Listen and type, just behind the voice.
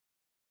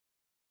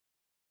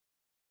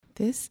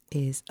This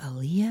is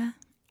Aliya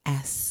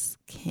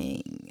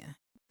King.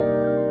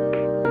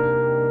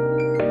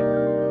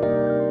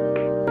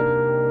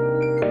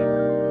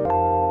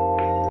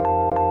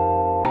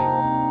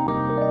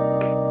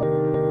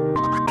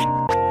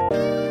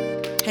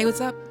 Hey,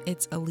 what's up?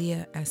 It's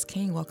Aliya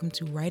King. Welcome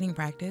to Writing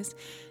Practice.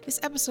 This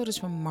episode is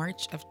from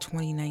March of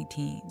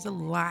 2019. There's a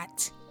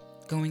lot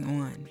going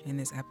on in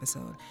this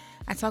episode.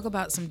 I talk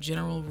about some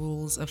general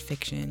rules of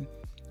fiction.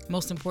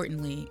 Most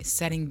importantly,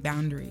 setting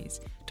boundaries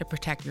to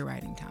protect your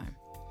writing time.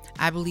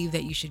 I believe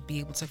that you should be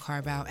able to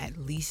carve out at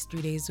least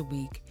 3 days a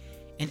week,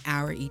 an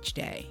hour each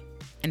day.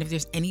 And if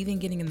there's anything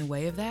getting in the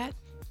way of that,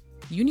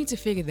 you need to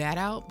figure that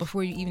out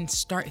before you even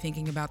start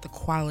thinking about the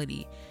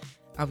quality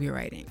of your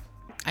writing.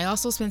 I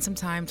also spent some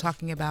time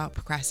talking about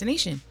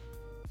procrastination.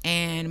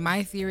 And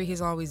my theory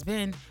has always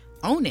been,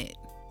 own it.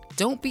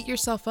 Don't beat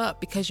yourself up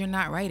because you're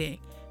not writing.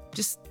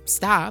 Just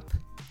stop,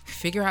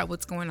 figure out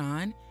what's going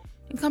on,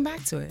 and come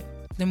back to it.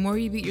 The more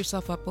you beat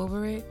yourself up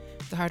over it,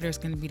 the harder it's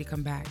going to be to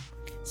come back.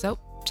 So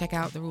check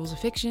out the rules of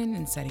fiction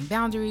and setting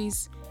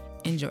boundaries.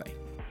 Enjoy.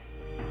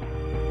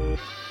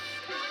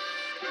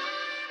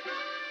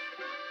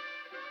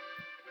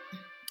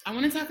 I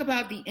want to talk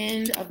about the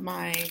end of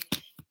my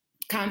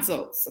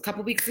consults. A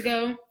couple weeks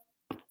ago,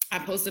 I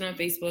posted on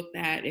Facebook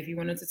that if you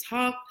wanted to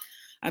talk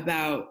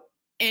about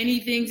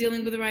anything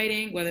dealing with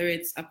writing, whether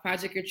it's a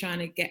project you're trying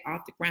to get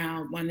off the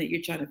ground, one that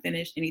you're trying to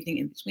finish, anything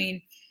in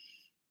between,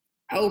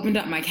 I opened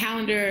up my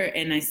calendar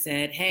and I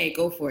said, hey,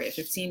 go for it.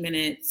 15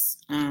 minutes,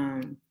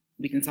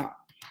 we can talk.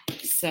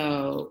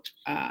 So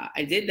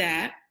I did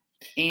that.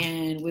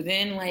 And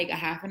within like a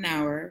half an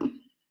hour,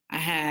 I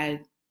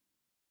had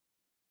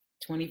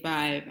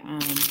 25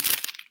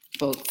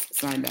 folks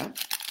signed up.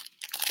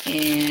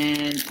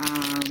 And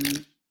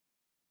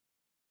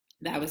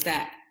that was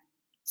that.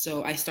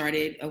 So I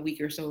started a week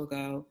or so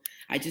ago.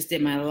 I just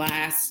did my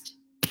last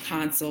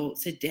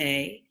consult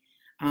today.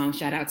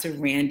 Shout out to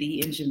Randy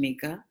in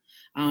Jamaica.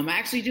 I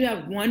actually do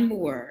have one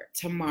more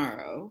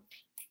tomorrow.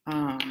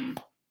 But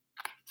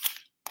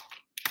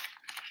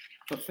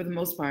for the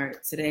most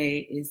part, today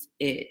is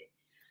it.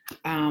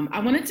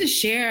 I wanted to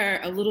share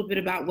a little bit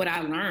about what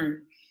I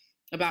learned,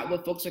 about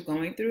what folks are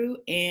going through,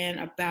 and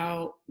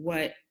about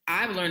what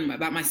I've learned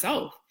about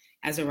myself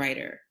as a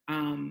writer.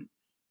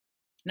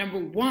 Number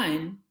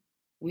one,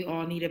 we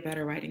all need a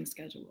better writing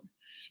schedule.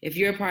 If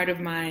you're a part of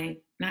my,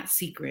 not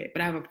secret,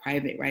 but I have a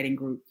private writing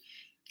group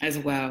as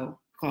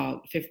well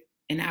called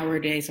An Hour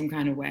a Day, Some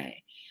Kind of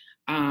Way.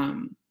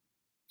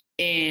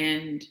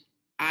 And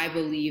I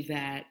believe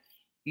that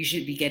you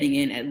should be getting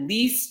in at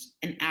least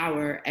an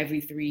hour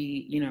every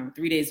 3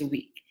 days a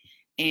week.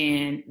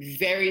 And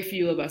very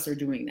few of us are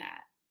doing that.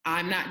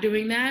 I'm not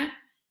doing that.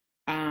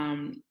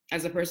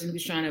 As a person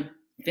who's trying to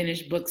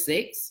finish book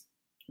 6,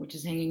 which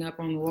is hanging up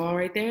on the wall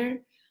right there.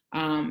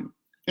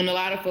 And a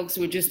lot of folks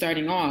who are just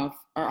starting off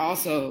are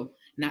also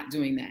not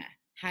doing that.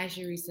 Hi,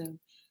 Sharisa.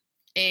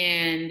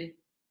 And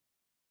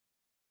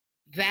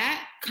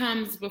that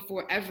comes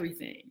before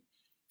everything.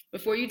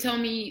 Before you tell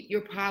me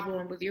your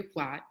problem with your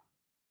plot,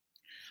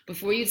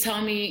 before you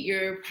tell me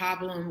your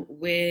problem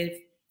with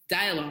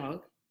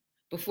dialogue,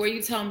 before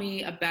you tell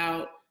me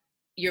about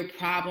your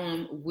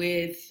problem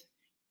with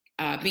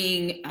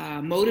being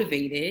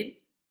motivated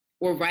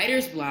or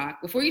writer's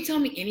block, before you tell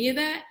me any of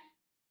that,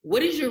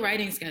 what is your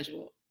writing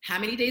schedule? How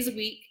many days a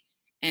week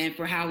and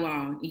for how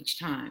long each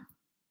time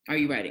are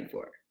you writing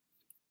for?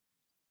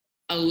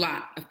 A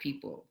lot of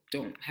people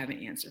don't have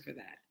an answer for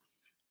that.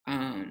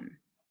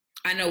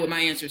 I know what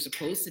my answer is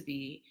supposed to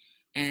be,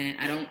 and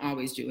I don't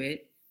always do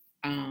it.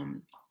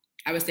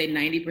 I would say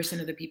 90%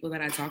 of the people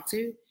that I talk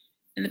to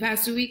in the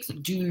past 2 weeks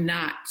do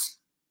not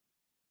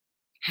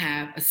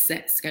have a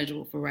set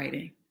schedule for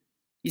writing.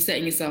 You're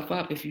setting yourself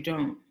up if you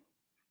don't.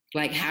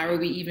 Like, how are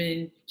we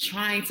even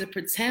trying to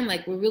pretend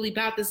like we're really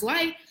about this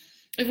life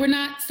if we're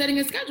not setting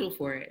a schedule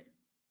for it?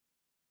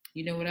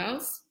 You know what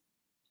else?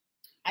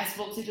 I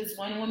spoke to this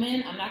one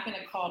woman. I'm not going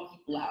to call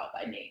people out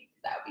by name.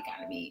 That would be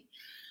kind of mean.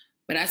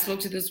 But I spoke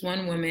to this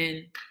one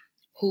woman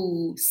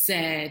who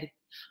said,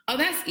 oh,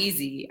 that's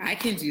easy. I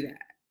can do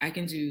that. I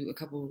can do a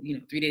couple,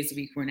 3 days a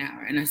week for an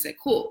hour. And I said,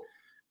 cool.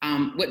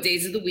 What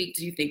days of the week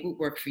do you think would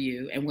work for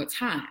you and what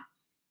time?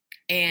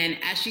 And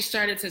as she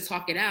started to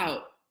talk it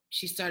out,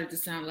 she started to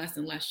sound less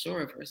and less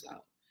sure of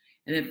herself.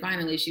 And then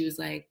finally she was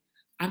like,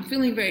 I'm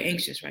feeling very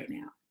anxious right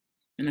now.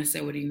 And I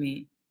said, what do you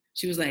mean?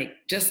 She was like,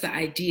 just the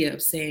idea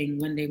of saying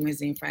Monday,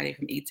 Wednesday, and Friday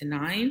from 8 to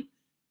 9,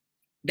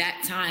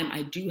 that time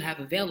I do have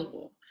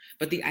available.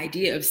 But the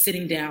idea of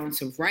sitting down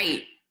to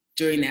write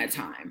during that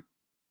time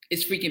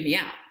is freaking me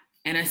out.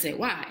 And I said,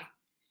 why?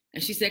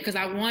 And she said, because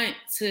I want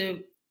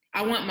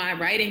my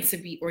writing to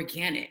be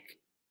organic.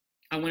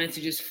 I want it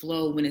to just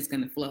flow when it's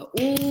going to flow.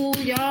 Ooh,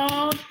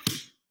 y'all,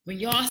 when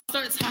y'all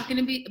start talking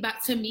to me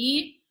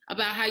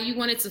about how you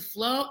want it to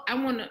flow,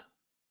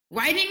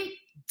 writing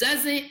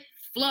doesn't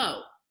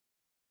flow.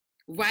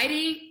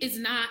 Writing is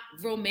not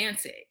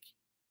romantic.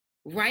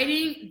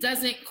 Writing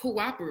doesn't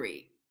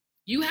cooperate.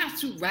 You have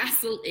to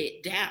wrestle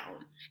it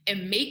down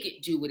and make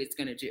it do what it's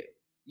going to do.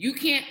 You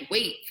can't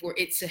wait for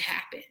it to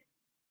happen.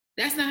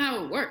 That's not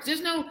how it works.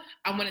 There's no,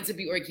 I want it to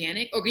be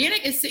organic.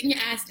 Organic is sitting your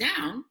ass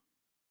down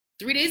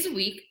 3 days a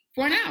week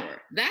for an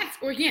hour. That's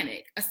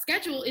organic. A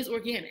schedule is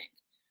organic.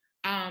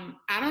 I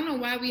don't know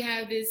why we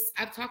have this.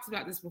 I've talked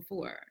about this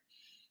before,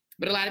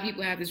 but a lot of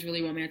people have this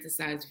really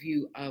romanticized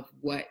view of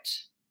what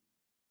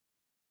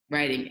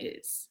writing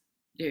is.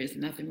 There is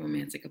nothing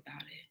romantic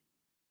about it.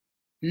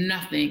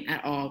 Nothing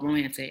at all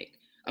romantic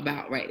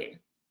about writing.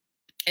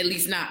 At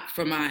least not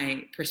from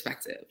my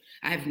perspective.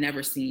 I've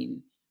never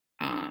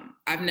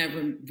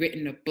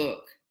written a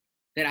book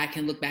that I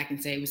can look back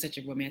and say it was such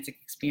a romantic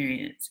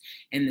experience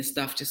and the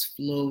stuff just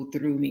flowed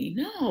through me.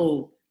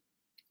 No.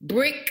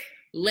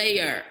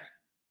 Bricklayer.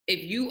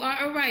 If you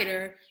are a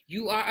writer,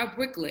 you are a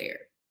bricklayer.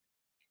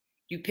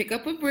 You pick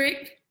up a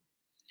brick,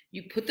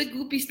 you put the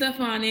goopy stuff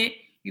on it,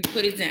 you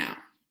put it down.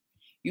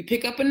 You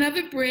pick up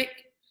another brick,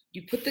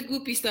 you put the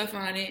goopy stuff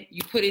on it,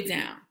 you put it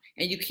down.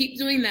 And you keep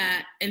doing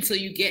that until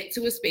you get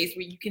to a space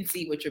where you can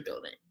see what you're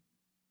building.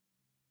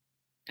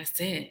 That's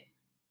it.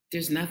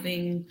 There's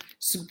nothing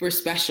super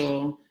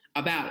special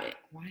about it.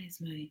 Why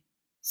is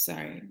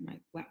my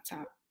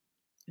laptop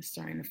is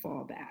starting to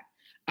fall back.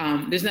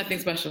 There's nothing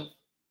special.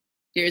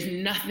 There's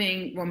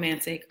nothing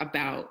romantic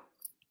about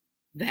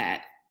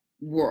that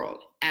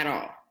world at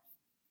all.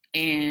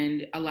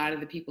 And a lot of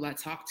the people I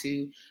talked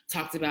to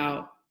talked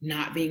about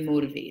not being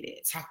motivated,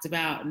 talked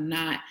about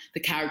the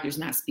characters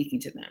not speaking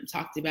to them,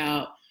 talked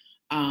about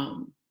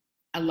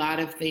a lot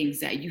of things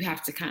that you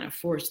have to kind of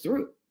force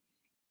through.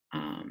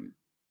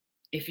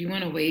 If you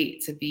want to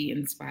wait to be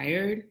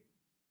inspired,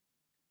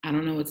 I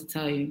don't know what to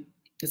tell you.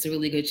 There's a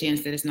really good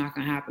chance that it's not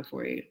going to happen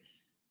for you.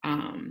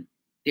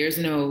 There's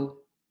no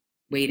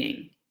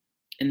waiting,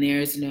 and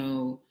there's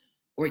no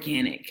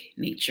organic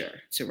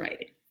nature to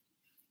writing.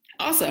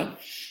 Also,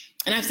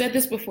 and I've said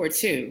this before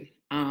too,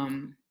 I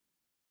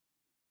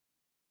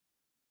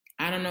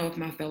don't know if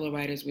my fellow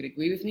writers would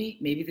agree with me.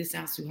 Maybe this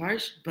sounds too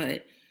harsh,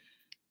 but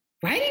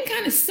writing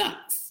kind of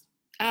sucks.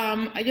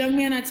 A young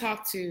man I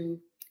talked to,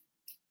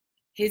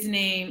 his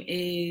name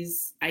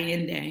is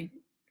Allende.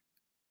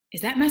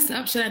 Is that messed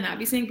up? Should I not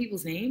be saying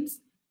people's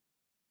names?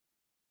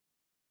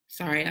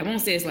 Sorry, I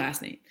won't say his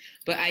last name.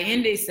 But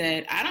Allende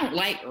said, I don't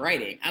like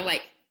writing. I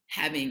like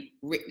having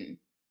written.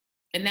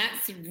 And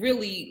that's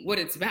really what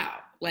it's about.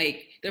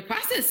 Like, the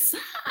process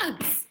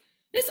sucks.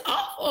 It's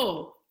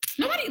awful.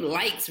 Nobody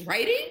likes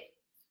writing.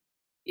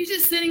 You're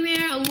just sitting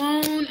there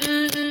alone.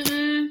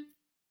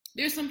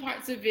 There's some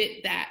parts of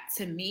it that,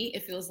 to me,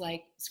 it feels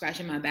like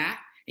scratching my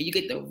back. And you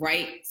get the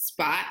right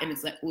spot, and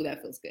it's like, oh,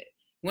 that feels good.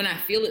 When I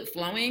feel it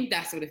flowing,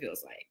 that's what it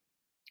feels like.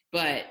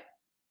 But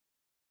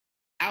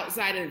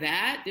outside of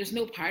that, there's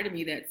no part of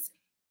me that's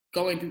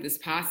going through this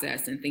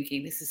process and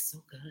thinking, this is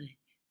so good.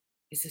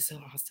 This is so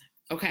awesome.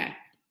 Okay.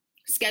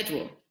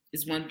 Schedule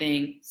is one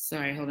thing.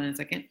 Sorry, hold on a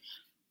second.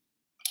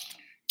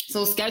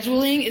 So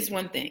scheduling is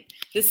one thing.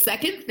 The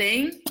second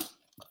thing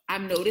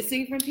I'm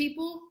noticing from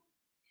people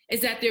is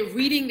that they're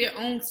reading their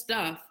own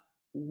stuff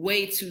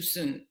way too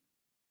soon.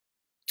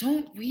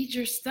 Don't read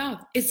your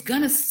stuff. It's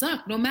gonna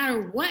suck no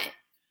matter what.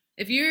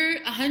 If you're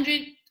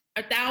 100,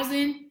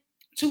 1,000,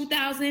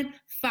 2,000,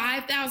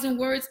 5,000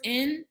 words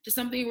in to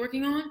something you're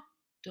working on,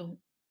 don't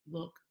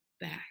look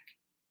back.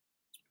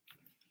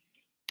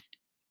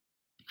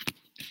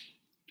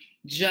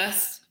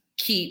 Just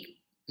keep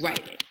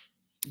writing.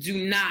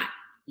 Do not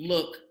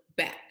look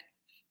back.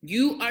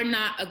 You are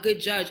not a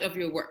good judge of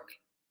your work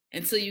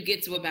until you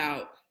get to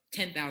about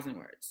 10,000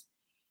 words.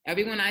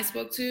 Everyone I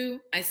spoke to,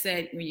 I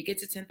said, when you get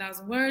to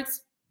 10,000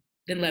 words,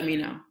 then let me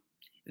know.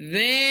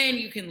 Then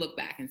you can look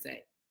back and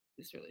say,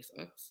 this really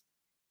sucks.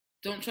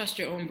 Don't trust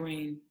your own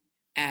brain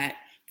at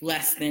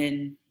less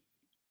than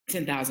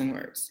 10,000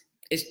 words.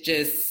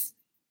 It's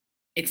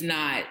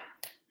not,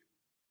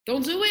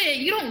 don't do it.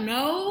 You don't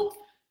know.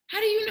 How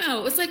do you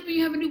know? It's like when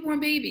you have a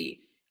newborn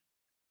baby.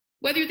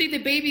 Whether you think the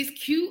baby's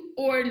cute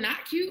or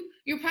not cute,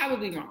 you're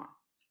probably wrong.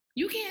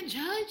 You can't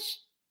judge.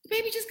 The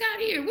baby just got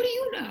here. What do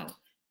you know?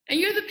 And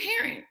you're the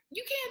parent.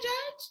 You can't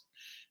judge.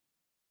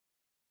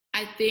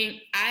 I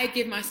think I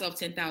give myself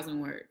 10,000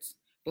 words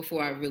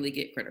before I really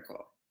get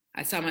critical.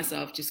 I tell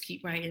myself, just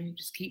keep writing,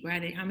 just keep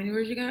writing. How many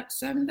words you got?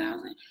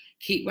 7,000?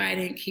 Keep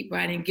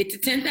writing, get to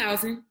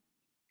 10,000,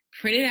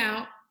 print it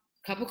out,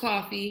 cup of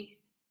coffee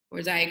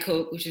or Diet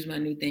Coke, which is my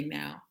new thing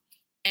now,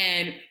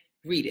 and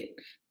read it.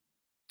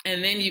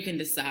 And then you can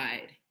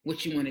decide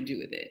what you want to do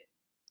with it.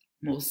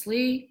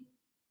 Mostly,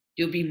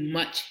 you'll be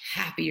much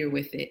happier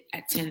with it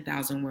at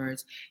 10,000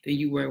 words than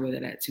you were with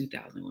it at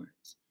 2,000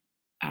 words.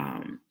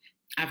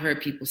 I've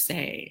heard people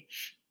say,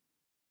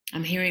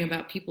 I'm hearing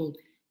about people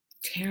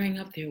tearing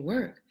up their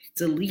work,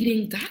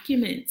 deleting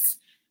documents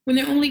when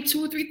they're only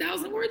 2,000 or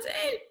 3,000 words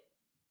in.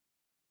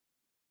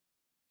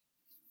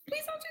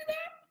 Please don't do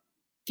that.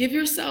 Give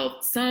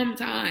yourself some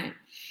time.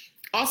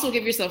 Also,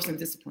 give yourself some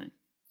discipline.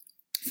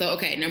 So,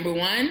 okay, number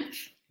one,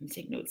 let me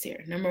take notes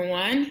here. Number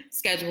one,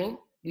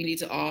 schedule. We need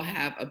to all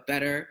have a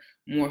better,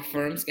 more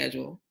firm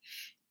schedule.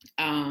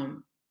 I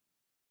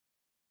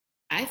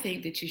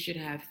think that you should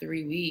have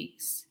 3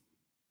 weeks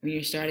when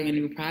you're starting a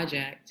new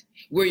project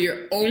where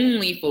you're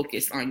only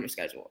focused on your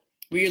schedule,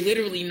 where you're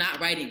literally not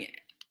writing it.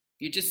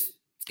 You're just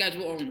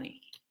schedule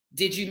only.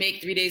 Did you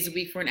make 3 days a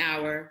week for an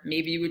hour?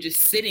 Maybe you were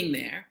just sitting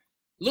there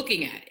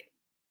looking at it.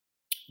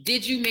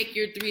 Did you make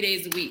your 3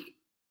 days a week?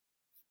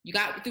 You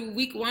got through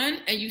week 1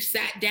 and you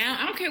sat down.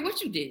 I don't care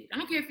what you did. I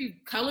don't care if you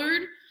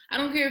colored. I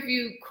don't care if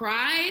you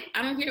cried.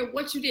 I don't care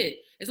what you did.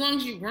 As long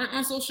as you weren't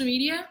on social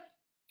media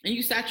and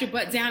you sat your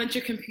butt down at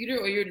your computer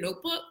or your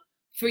notebook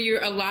for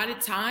your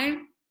allotted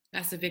time,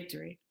 that's a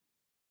victory.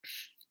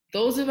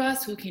 Those of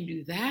us who can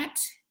do that,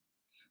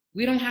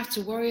 we don't have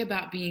to worry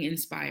about being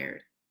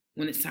inspired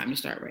when it's time to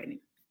start writing.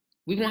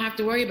 We won't have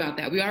to worry about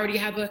that. We already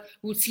have a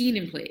routine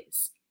in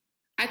place.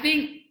 I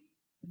think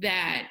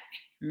that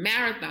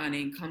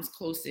marathoning comes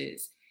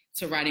closest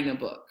to writing a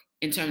book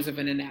in terms of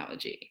an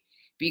analogy,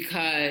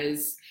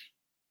 because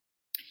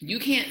you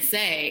can't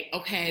say,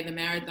 okay, the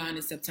marathon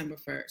is September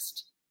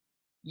 1st.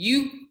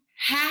 You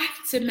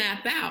have to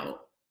map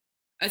out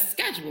a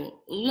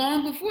schedule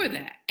long before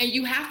that, and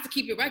you have to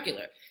keep it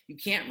regular. You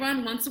can't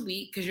run once a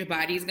week because your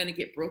body is going to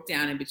get broke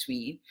down in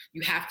between.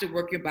 You have to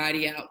work your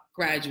body out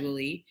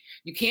gradually.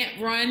 You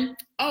can't run,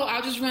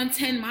 I'll just run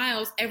 10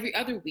 miles every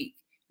other week.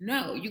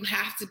 No, you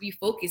have to be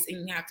focused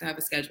and you have to have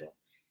a schedule.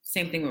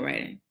 Same thing with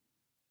writing.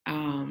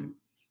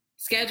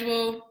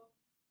 Schedule,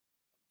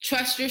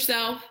 trust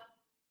yourself,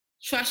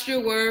 trust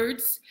your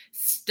words,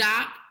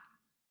 stop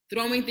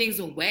throwing things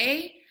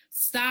away,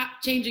 stop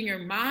changing your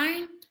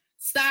mind,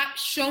 stop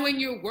showing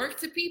your work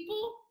to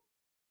people.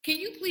 Can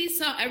you please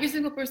tell every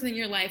single person in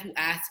your life who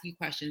asks you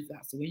questions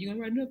about, so when are you going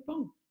to write another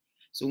poem?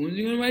 So when are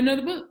you going to write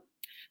another book?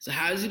 So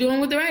how is he doing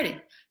with the writing?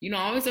 You know,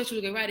 I always thought you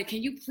were a good writer.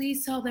 Can you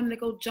please tell them to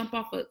go jump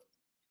off a...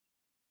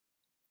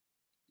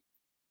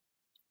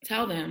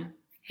 Tell them,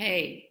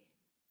 hey,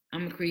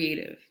 I'm a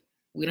creative.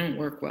 We don't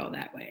work well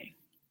that way.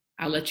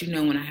 I'll let you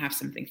know when I have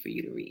something for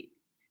you to read.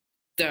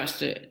 That's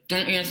it.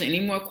 Don't answer any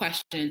more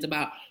questions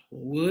about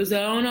what's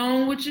going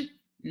on with you.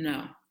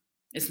 No,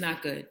 it's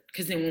not good.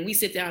 Because then when we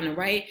sit down to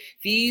write,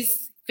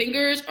 these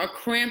fingers are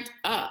cramped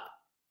up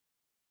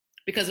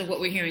because of what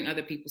we're hearing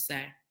other people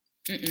say.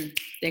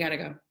 They gotta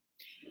go.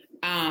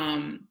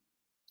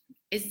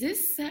 Is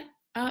this set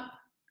up?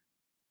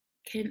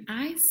 Can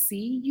I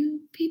see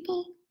you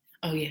people?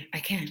 Oh yeah, I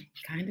can.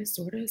 Kind of,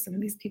 sort of. Some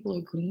of these people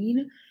are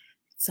green.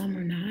 Some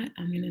are not.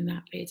 I'm going to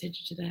not pay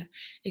attention to that.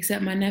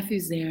 Except my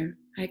nephew's there.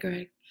 Hi,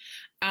 Greg.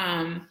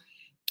 And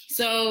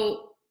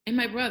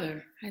my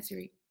brother. Hi,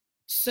 Siri.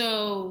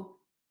 So,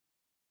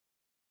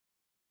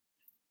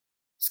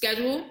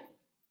 schedule.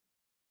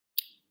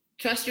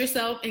 Trust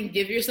yourself and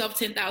give yourself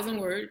 10,000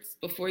 words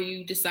before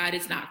you decide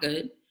it's not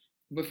good,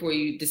 before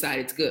you decide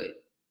it's good.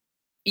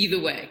 Either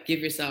way, give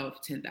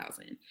yourself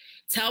 10,000.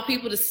 Tell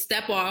people to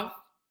step off.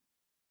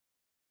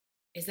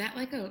 Is that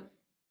like a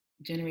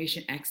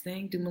Generation X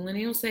thing? Do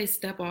millennials say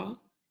step off?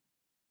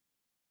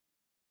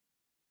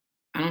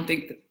 I don't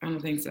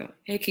think so.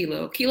 Hey,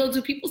 Kilo,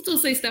 do people still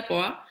say step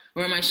off?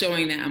 Or am I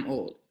showing that I'm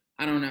old?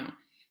 I don't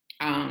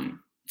know.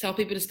 Tell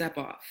people to step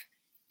off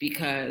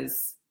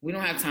because we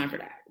don't have time for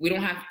that. We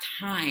don't have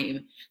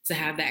time to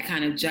have that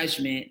kind of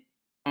judgment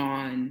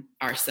on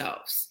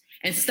ourselves.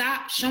 And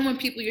stop showing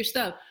people your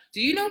stuff.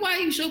 Do you know why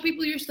you show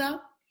people your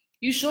stuff?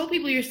 You show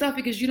people your stuff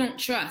because you don't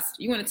trust.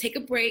 You want to take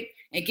a break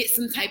and get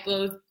some type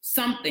of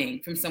something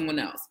from someone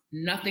else.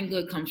 Nothing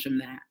good comes from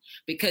that.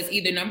 Because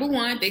either, number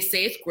one, they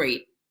say it's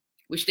great,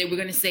 which they were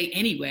going to say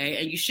anyway,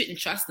 and you shouldn't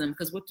trust them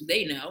because what do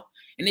they know?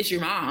 And it's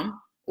your mom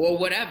or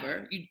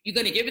whatever. You're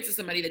going to give it to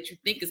somebody that you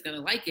think is going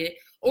to like it.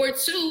 Or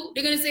two,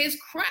 they're going to say it's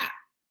crap.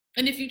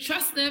 And if you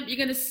trust them, you're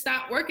going to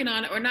stop working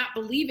on it or not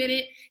believe in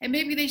it, and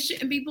maybe they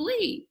shouldn't be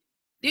believed.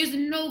 There's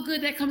no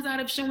good that comes out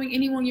of showing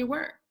anyone your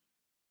work.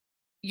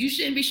 You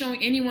shouldn't be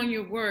showing anyone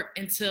your work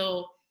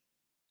until,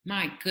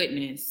 my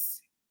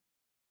goodness,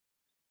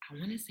 I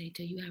want to say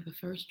till you have a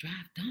first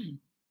draft done.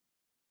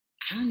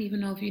 I don't even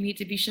know if you need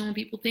to be showing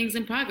people things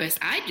in progress.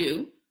 I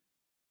do.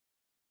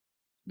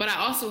 But I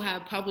also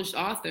have published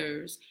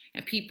authors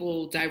and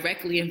people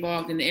directly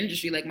involved in the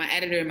industry, like my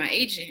editor and my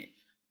agent,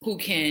 who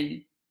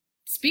can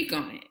speak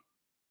on it.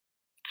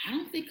 I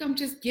don't think I'm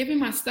just giving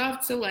my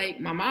stuff to like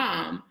my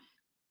mom,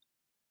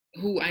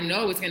 who I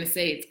know is going to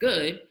say it's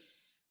good.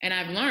 And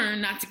I've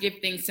learned not to give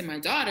things to my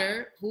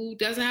daughter, who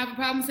doesn't have a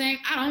problem saying,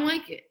 I don't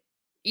like it.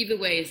 Either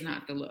way is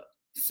not the look.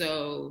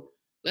 So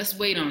let's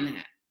wait on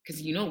that,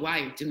 because you know why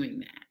you're doing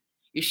that.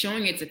 You're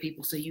showing it to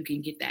people so you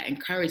can get that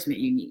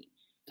encouragement you need.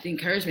 The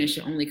encouragement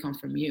should only come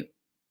from you.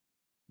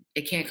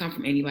 It can't come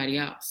from anybody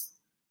else,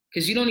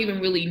 because you don't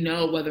even really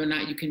know whether or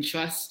not you can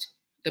trust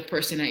the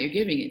person that you're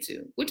giving it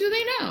to. What do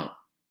they know?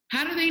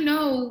 How do they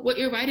know what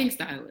your writing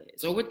style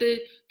is or what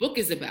the book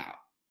is about?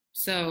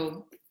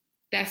 So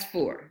that's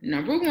 4.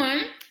 Number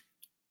 1,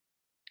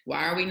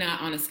 why are we not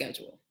on a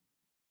schedule?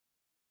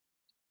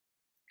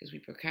 Because we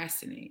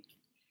procrastinate.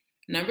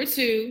 Number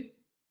 2,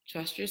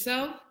 trust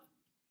yourself.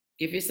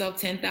 Give yourself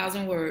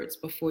 10,000 words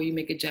before you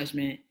make a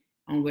judgment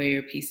on where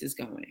your piece is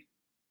going.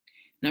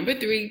 Number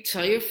 3,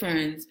 tell your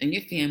friends and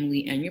your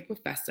family and your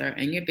professor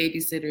and your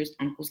babysitters,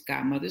 uncles,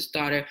 godmother's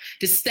daughter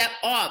to step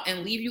off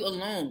and leave you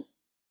alone.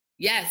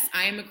 Yes,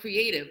 I am a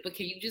creative, but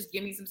can you just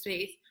give me some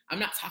space? I'm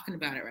not talking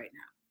about it right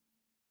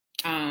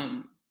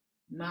now.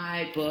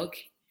 My book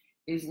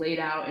is laid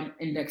out in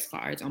index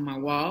cards on my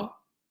wall,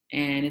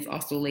 and it's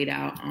also laid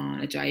out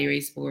on a dry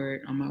erase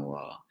board on my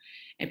wall.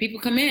 And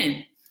people come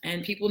in,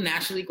 and people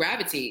naturally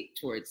gravitate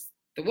towards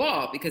the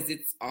wall because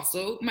it's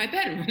also my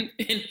bedroom and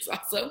it's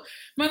also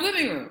my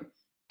living room.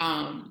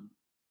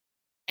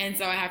 And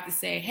so I have to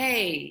say,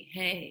 hey,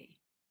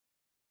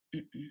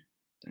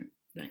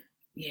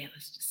 yeah,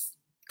 let's just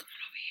come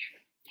on over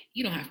here.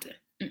 You don't have to.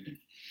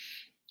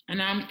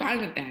 And I'm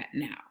fine with that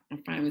now.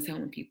 I'm fine with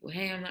telling people,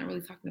 hey, I'm not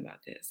really talking about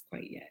this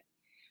quite yet.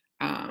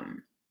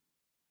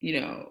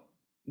 You know,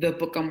 the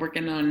book I'm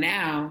working on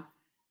now,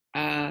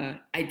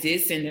 I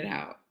did send it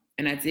out.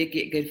 And I did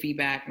get good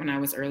feedback when I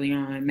was early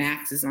on.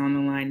 Max is on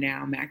the line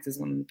now. Max is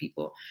one of the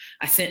people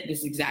I sent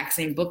this exact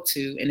same book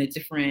to in a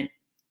different,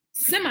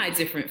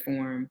 semi-different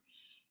form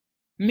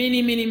many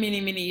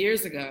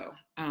years ago.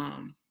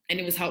 And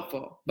it was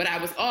helpful. But I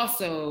was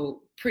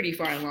also pretty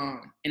far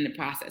along in the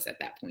process at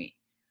that point.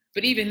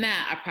 But even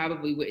that, I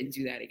probably wouldn't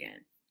do that again.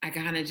 I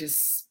kind of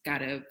just got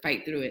to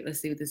fight through it. Let's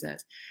see what this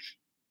says.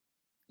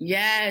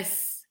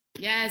 Yes,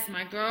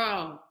 my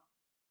girl.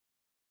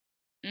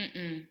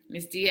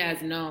 Miss Diaz,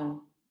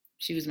 no.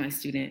 She was my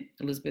student,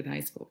 Elizabeth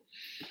High School,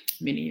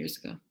 many years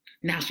ago.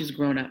 Now she's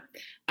grown up.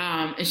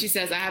 And she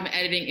says, I have an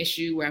editing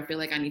issue where I feel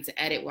like I need to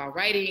edit while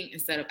writing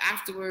instead of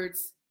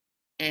afterwards.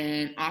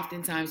 And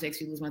oftentimes makes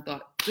me lose my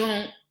thought.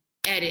 Don't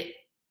edit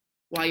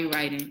while you're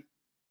writing.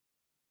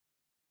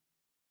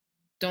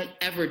 Don't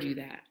ever do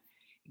that.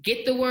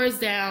 Get the words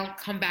down,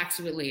 come back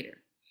to it later.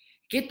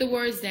 Get the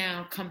words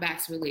down, come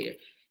back to it later.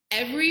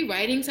 Every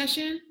writing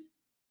session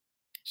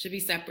should be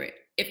separate.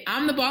 If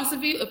I'm the boss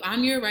of you, if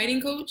I'm your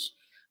writing coach,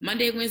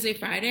 Monday, Wednesday,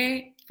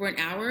 Friday, for an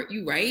hour,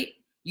 you write,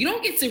 you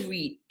don't get to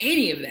read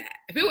any of that.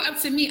 If it were up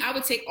to me, I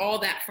would take all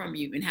that from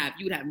you and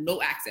you would have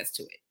no access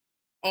to it.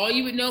 All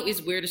you would know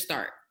is where to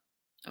start.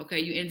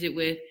 Okay, you end it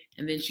with,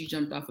 and then she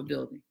jumped off a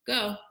building.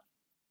 Go.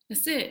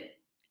 That's it.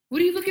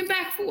 What are you looking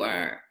back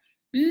for?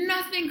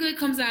 Nothing good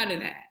comes out of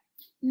that.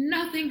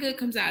 Nothing good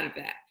comes out of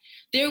that.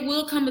 There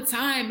will come a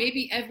time,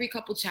 maybe every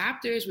couple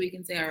chapters, where you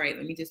can say, all right,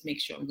 let me just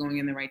make sure I'm going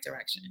in the right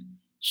direction.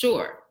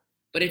 Sure.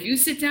 But if you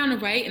sit down and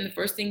write and the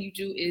first thing you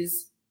do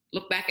is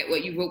look back at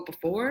what you wrote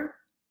before,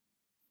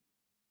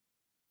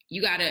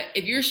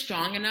 if you're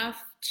strong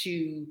enough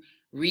to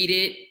read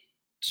it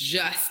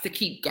just to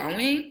keep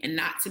going and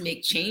not to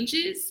make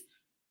changes,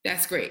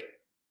 that's great.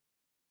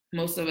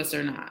 Most of us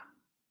are not.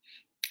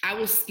 I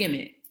will skim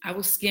it. I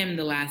will skim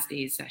the last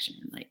day's session.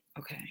 Like,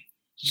 okay,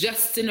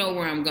 just to know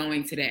where I'm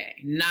going today,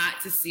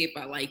 not to see if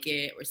I like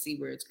it or see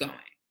where it's going.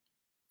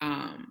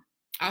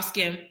 I'll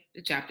skim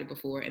the chapter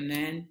before, and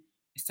then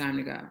it's time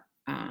to go.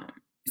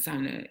 It's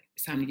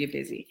time to get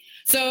busy.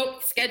 So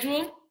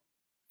schedule,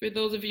 for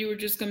those of you who are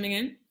just coming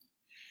in,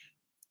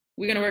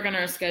 we're going to work on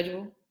our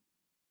schedule.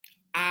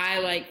 I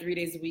like 3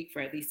 days a week for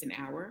at least an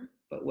hour,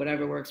 but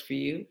whatever works for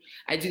you.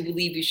 I do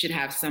believe you should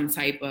have some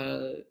type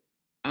of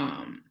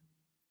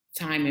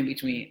time in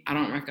between. I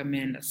don't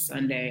recommend a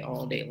Sunday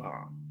all day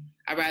long.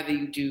 I'd rather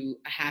you do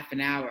a half an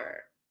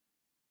hour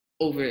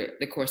over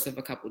the course of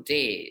a couple of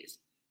days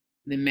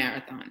than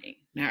marathoning.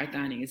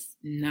 Marathoning is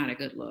not a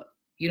good look.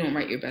 You don't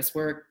write your best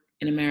work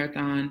in a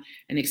marathon,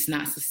 and it's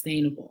not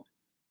sustainable.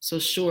 So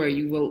sure,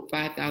 you wrote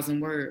 5,000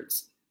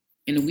 words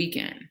in a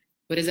weekend,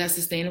 but is that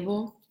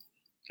sustainable?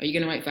 Are you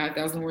going to write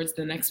 5,000 words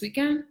the next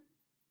weekend?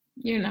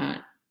 You're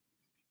not.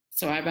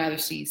 So I'd rather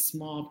see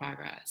small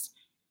progress.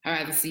 I'd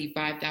rather see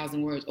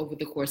 5,000 words over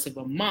the course of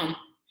a month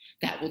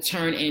that will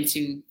turn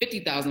into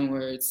 50,000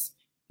 words,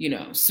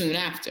 soon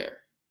after.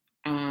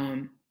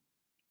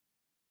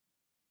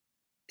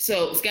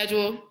 So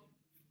schedule.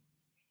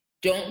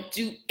 Don't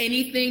do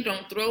anything.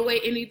 Don't throw away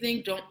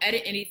anything. Don't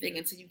edit anything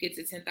until you get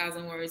to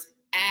 10,000 words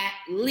at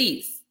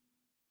least.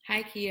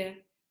 Hi, Kia.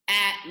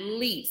 At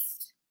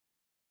least.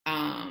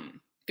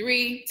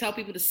 3, tell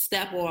people to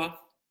step off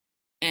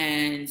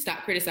and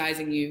stop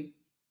criticizing you.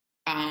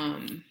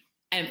 And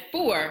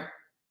 4,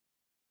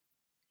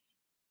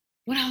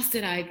 what else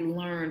did I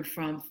learn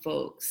from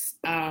folks?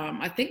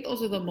 I think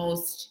those are the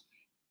most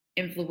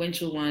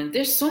influential ones.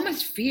 There's so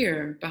much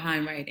fear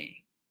behind writing.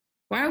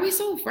 Why are we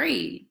so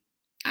afraid?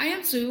 I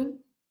am too.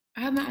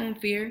 I have my own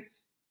fear.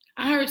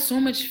 I heard so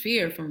much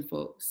fear from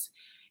folks.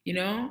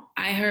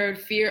 I heard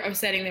fear of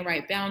setting the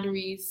right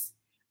boundaries.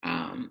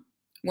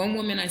 One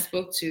woman I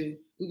spoke to,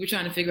 we were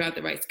trying to figure out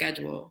the right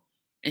schedule.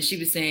 And she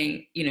was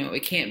saying,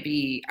 it can't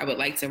be, I would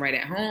like to write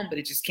at home, but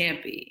it just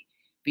can't be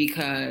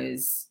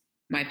because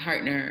my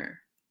partner,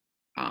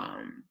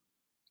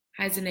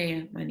 hi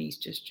Zanea, my niece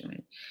just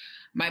joined.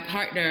 My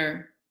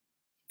partner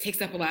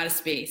takes up a lot of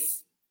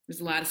space.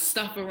 There's a lot of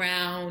stuff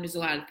around. There's a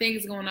lot of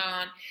things going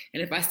on.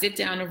 And if I sit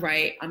down to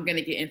write, I'm going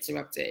to get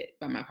interrupted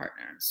by my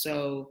partner.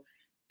 So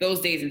those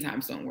days and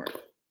times don't work.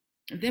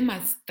 And then my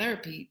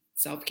therapy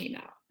self came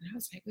out. And I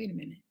was like, wait a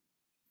minute.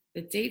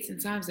 the dates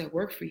and times that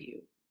work for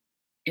you,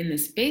 in the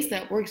space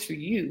that works for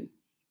you,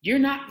 you're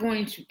not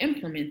going to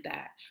implement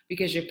that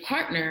because your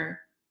partner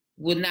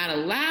would not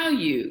allow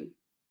you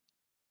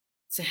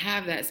to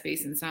have that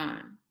space and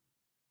time.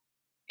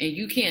 And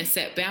you can't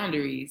set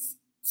boundaries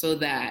so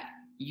that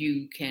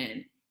you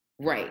can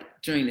write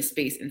during the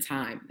space and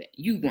time that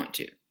you want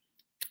to.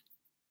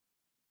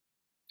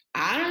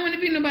 I don't want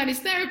to be nobody's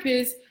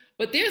therapist,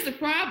 but there's a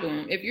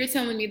problem if you're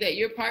telling me that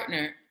your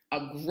partner, a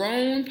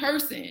grown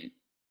person,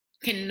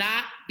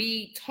 cannot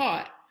be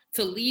taught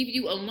to leave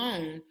you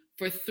alone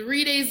for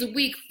 3 days a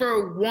week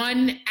for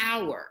 1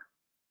 hour.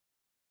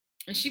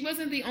 And she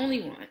wasn't the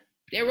only one.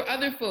 There were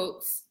other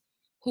folks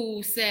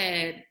who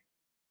said,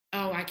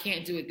 oh, I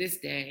can't do it this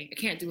day. I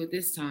can't do it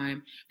this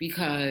time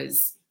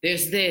because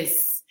there's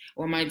this,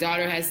 or my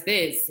daughter has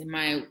this, and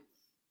my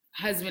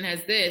husband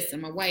has this,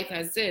 and my wife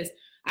has this.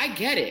 I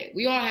get it.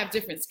 We all have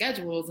different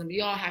schedules and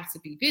we all have to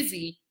be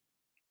busy.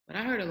 But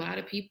I heard a lot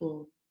of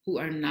people who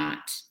are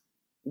not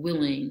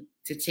willing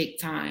to take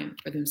time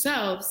for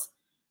themselves,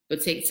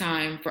 but take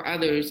time for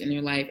others in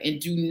their life and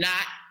do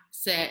not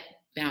set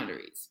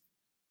boundaries.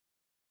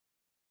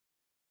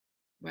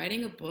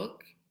 Writing a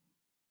book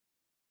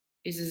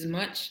is as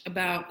much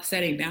about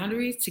setting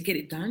boundaries to get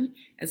it done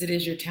as it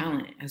is your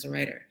talent as a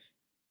writer.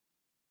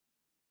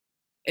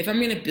 If I'm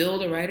going to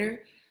build a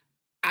writer,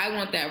 I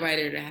want that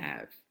writer to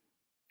have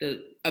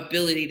the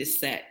ability to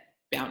set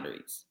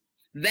boundaries.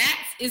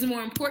 That is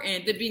more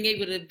important than being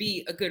able to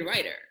be a good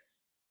writer,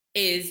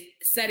 is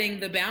setting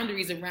the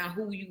boundaries around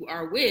who you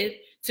are with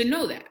to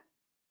know that.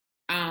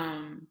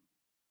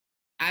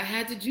 I've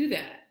had to do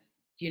that,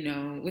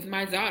 with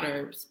my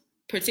daughters,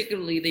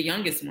 particularly the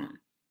youngest one.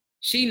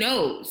 She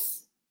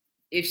knows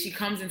if she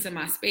comes into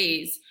my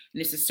space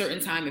and it's a certain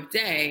time of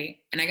day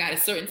and I got a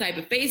certain type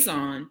of face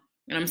on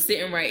and I'm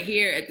sitting right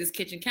here at this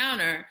kitchen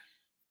counter,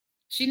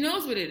 she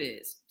knows what it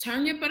is.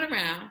 Turn your butt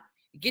around,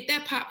 get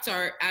that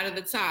Pop-Tart out of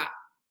the top,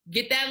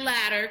 get that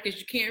ladder because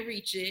you can't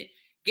reach it,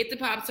 get the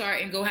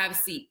Pop-Tart and go have a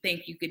seat.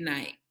 Thank you, good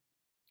night.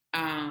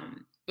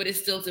 But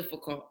it's still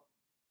difficult.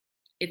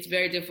 It's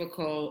very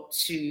difficult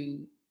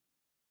to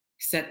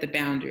set the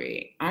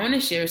boundary. I want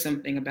to share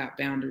something about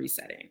boundary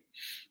setting.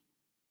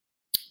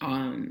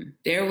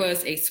 There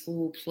was a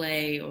school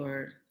play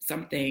or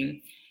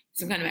something,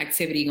 some kind of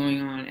activity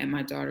going on at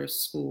my daughter's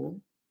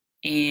school.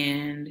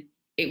 And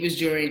it was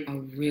during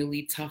a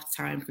really tough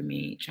time for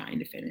me trying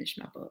to finish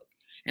my book.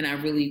 And I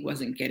really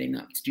wasn't getting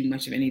up to do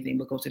much of anything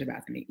but go to the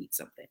bathroom and eat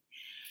something.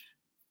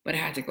 But I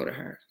had to go to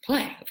her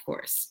play, of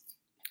course.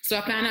 So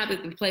I found out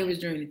that the play was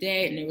during the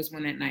day and there was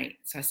one at night.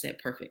 So I said,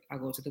 perfect, I'll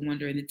go to the one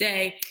during the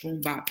day,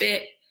 boom, bop,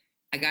 bit.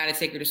 I got to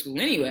take her to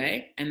school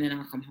anyway, and then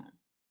I'll come home.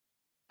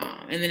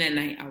 And then at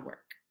night I'll work.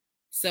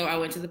 So I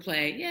went to the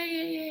play.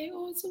 Yeah.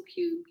 Oh, it's so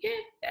cute.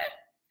 Yeah.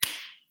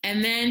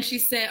 And then she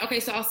said, okay,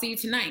 so I'll see you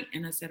tonight.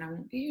 And I said, I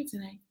won't be here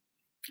tonight.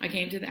 I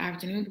came to the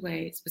afternoon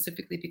play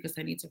specifically because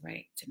I need to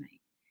write tonight.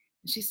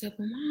 And she said,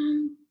 well,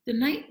 Mom, the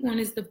night one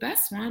is the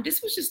best one.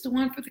 This was just the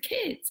one for the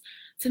kids.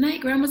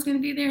 Tonight, Grandma's going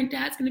to be there and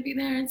Dad's going to be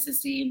there and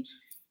Sissy.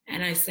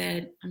 And I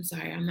said, I'm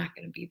sorry, I'm not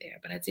going to be there.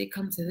 But I did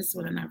come to this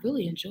one and I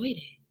really enjoyed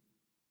it.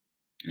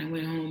 And I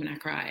went home and I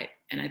cried.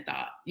 And I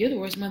thought, you're the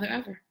worst mother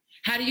ever.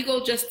 How do you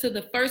go just to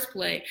the first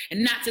play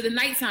and not to the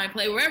nighttime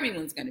play where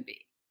everyone's going to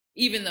be?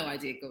 Even though I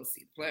did go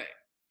see the play.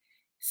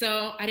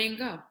 So I didn't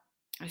go.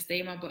 I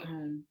stayed my butt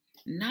home.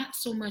 Not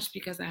so much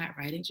because I had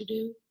writing to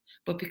do,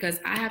 but because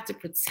I have to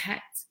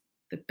protect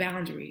the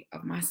boundary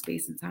of my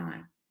space and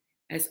time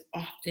as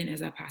often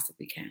as I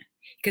possibly can.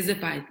 Because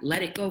if I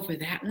let it go for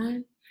that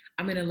one,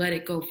 I'm going to let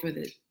it go for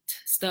the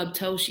stub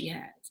toe she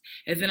has.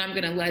 And then I'm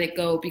going to let it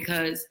go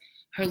because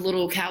her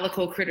little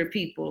calico critter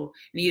people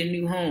need a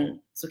new home.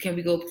 So can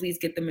we go please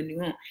get them a new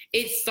home?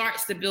 It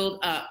starts to build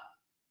up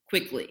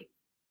quickly.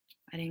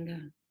 I didn't go.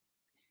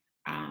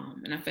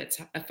 And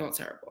I felt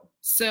terrible.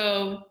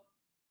 So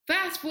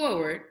fast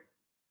forward,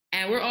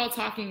 and we're all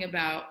talking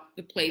about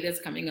the play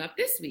that's coming up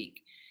this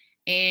week.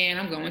 And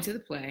I'm going to the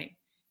play.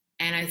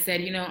 And I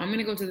said, I'm going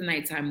to go to the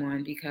nighttime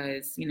one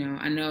because,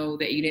 I know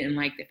that you didn't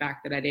like the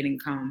fact that I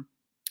didn't come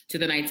to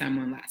the nighttime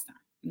one last time.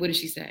 What did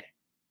she say?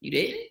 You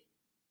didn't?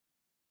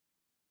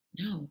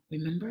 No,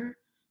 remember?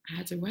 I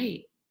had to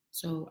write.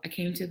 So I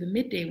came to the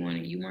midday one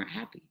and you weren't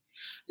happy.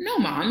 No,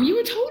 Mom, you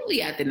were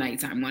totally at the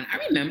nighttime one. I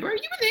remember. You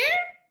were there,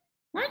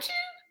 weren't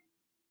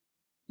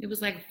you? It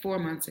was like 4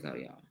 months ago,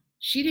 y'all.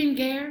 She didn't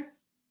care.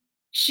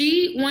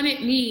 She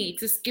wanted me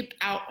to skip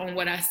out on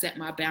what I set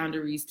my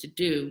boundaries to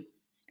do.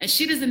 And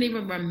she doesn't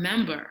even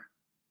remember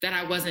that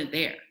I wasn't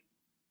there.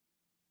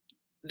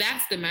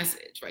 That's the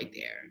message right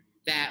there,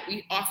 that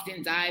we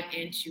often dive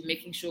into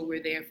making sure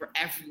we're there for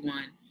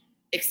everyone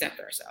except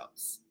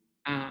ourselves.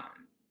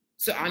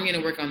 So I'm going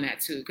to work on that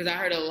too, because I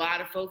heard a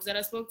lot of folks that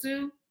I spoke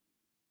to,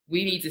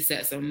 we need to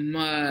set some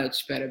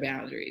much better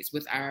boundaries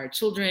with our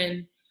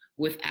children,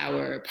 with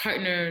our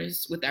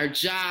partners, with our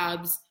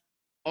jobs,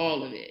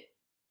 all of it.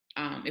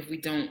 If we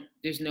don't,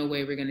 there's no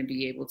way we're going to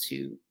be able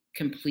to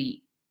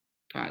complete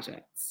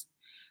projects.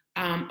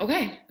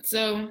 Okay,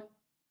 so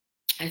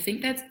I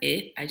think that's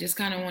it. I just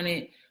kind of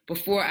wanted,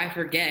 before I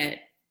forget,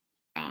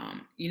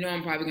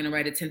 I'm probably going to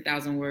write a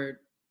 10,000 word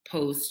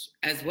post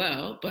as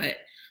well. But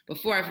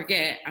before I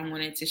forget, I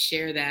wanted to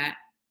share that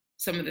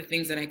some of the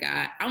things that I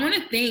got. I want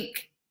to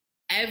thank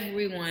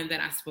everyone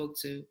that I spoke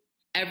to,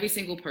 every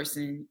single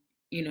person.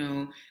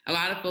 A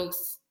lot of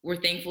folks were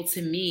thankful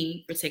to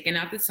me for taking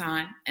out the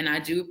time, and I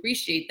do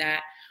appreciate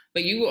that.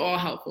 But you were all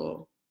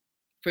helpful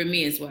for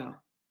me as well.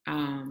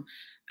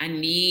 I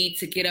need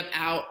to get up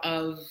out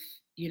of,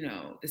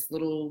 this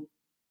little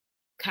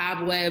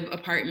cobweb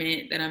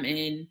apartment that I'm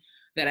in,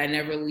 that I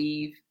never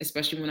leave,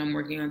 especially when I'm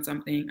working on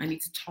something. I need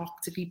to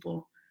talk to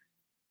people.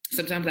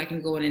 Sometimes I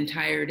can go an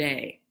entire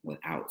day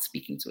without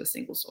speaking to a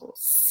single soul.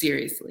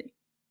 Seriously.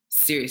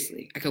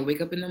 I could wake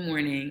up in the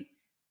morning,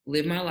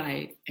 live my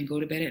life, and go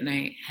to bed at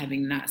night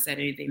having not said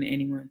anything to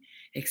anyone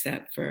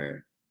except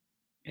for,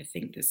 I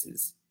think this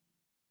is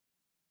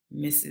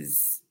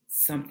Mrs.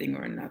 something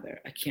or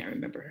another. I can't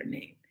remember her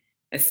name.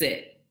 That's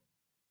it.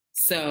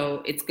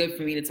 So it's good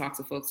for me to talk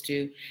to folks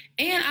too.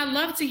 And I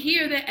love to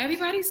hear that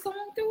everybody's going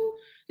through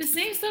the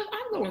same stuff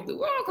I'm going through.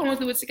 We're all going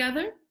through it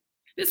together.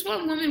 This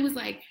one woman was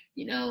like,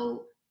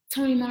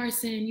 Toni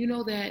Morrison,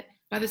 that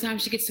by the time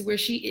she gets to where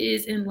she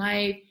is in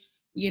life,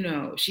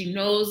 she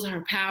knows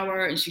her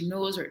power and she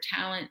knows her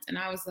talent. And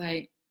I was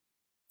like,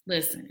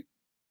 listen,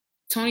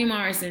 Toni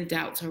Morrison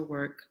doubts her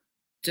work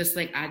just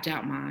like I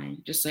doubt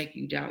mine, just like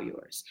you doubt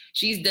yours.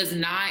 She does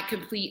not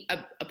complete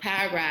a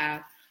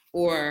paragraph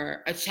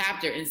or a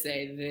chapter and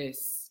say,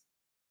 this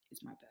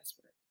is my best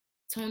work.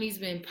 Toni's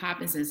been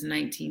popping since the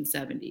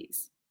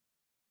 1970s.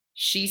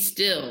 She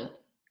still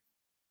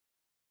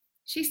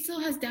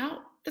has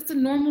doubt. That's a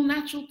normal,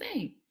 natural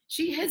thing.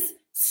 She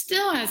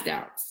still has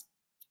doubts.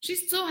 She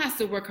still has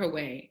to work her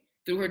way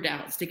through her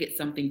doubts to get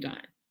something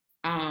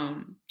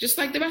done, just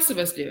like the rest of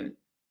us do.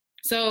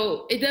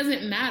 So it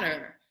doesn't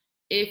matter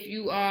if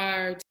you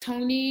are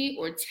Toni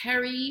or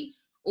Terry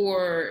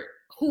or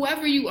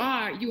whoever you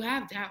are, you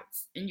have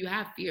doubts and you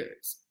have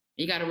fears.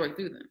 You got to work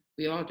through them.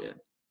 We all do.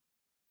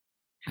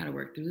 How to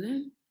work through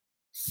them?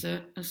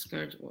 Set a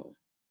schedule.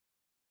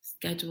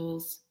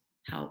 Schedules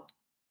help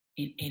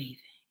in anything.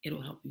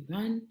 It'll help you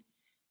run.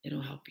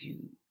 It'll help you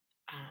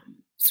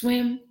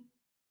swim.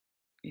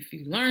 If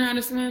you learn how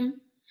to swim,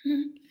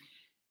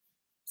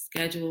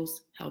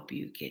 schedules help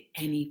you get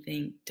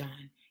anything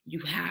done.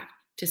 You have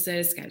to set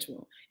a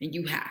schedule and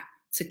you have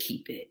to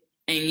keep it.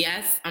 And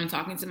yes, I'm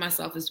talking to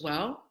myself as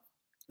well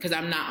because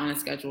I'm not on a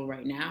schedule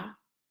right now.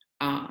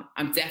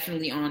 I'm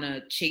definitely on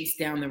a chase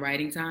down the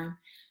writing time.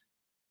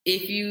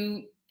 If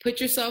you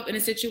put yourself in a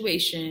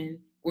situation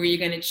where you're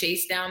going to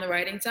chase down the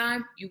writing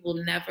time, you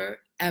will never,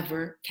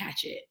 ever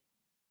catch it.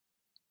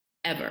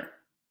 Ever.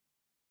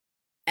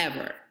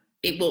 Ever.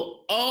 It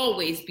will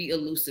always be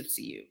elusive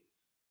to you.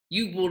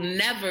 You will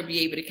never be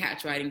able to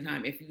catch writing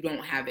time if you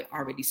don't have it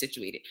already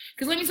situated.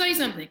 Because let me tell you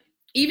something.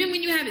 Even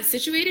when you have it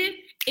situated,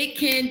 it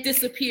can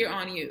disappear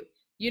on you.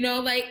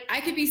 Like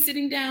I could be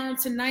sitting down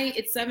tonight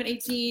at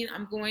 7:18.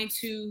 I'm going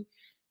to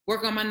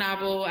work on my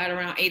novel at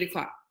around 8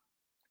 o'clock.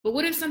 But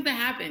what if something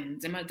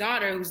happens and my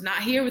daughter, who's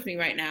not here with me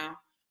right now,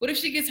 what if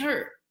she gets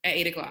hurt at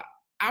 8 o'clock?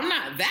 I'm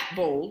not that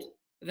bold.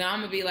 Then I'm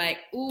going to be like,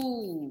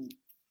 ooh,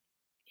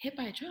 hit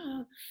by a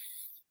truck.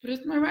 But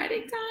it's my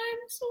writing time.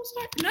 So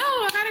sorry. No,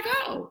 I gotta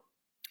go.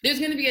 There's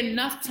gonna be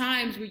enough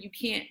times where you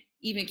can't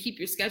even keep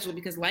your schedule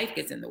because life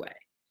gets in the way.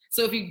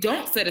 So if you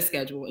don't set a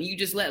schedule and you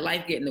just let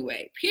life get in the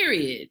way,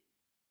 period.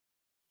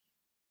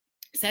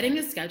 Setting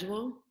a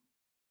schedule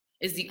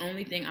is the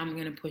only thing I'm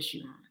gonna push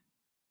you on.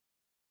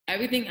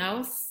 Everything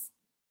else,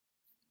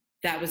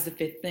 that was the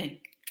fifth thing.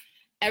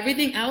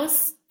 Everything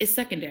else is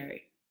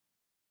secondary.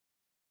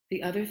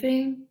 The other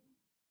thing,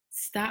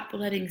 stop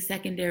letting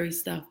secondary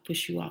stuff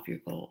push you off your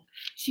goal.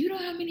 So you know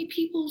how many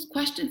people's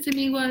question to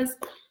me was,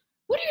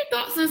 what are your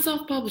thoughts on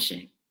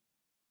self-publishing?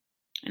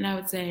 And I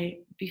would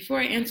say, before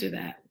I answer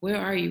that, where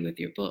are you with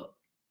your book?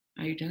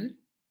 Are you done?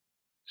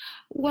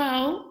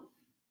 Well,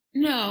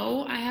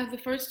 no, I have the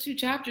first 2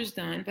 chapters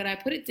done, but I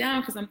put it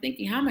down because I'm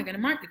thinking, how am I going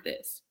to market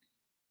this?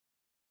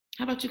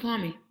 How about you call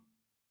me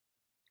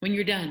when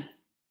you're done?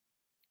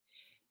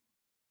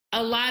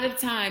 A lot of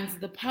times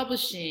the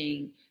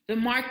publishing, the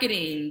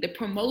marketing, the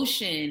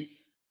promotion,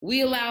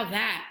 we allow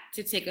that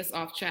to take us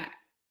off track.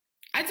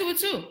 I do it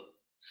too.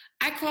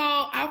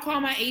 I'll call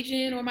my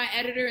agent or my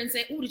editor and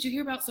say, oh, did you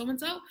hear about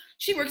so-and-so?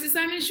 She works at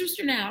Simon &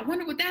 Schuster now. I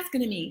wonder what that's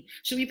going to mean.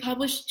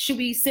 Should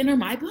we send her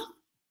my book?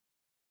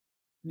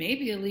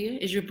 Maybe, Aliya.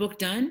 Is your book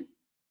done?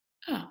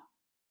 Oh,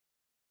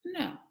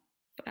 no.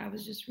 But I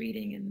was just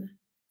reading in the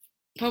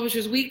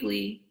Publishers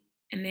Weekly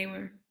and they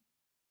were,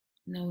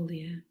 no,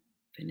 Aliya,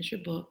 finish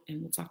your book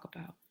and we'll talk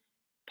about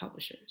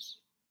publishers.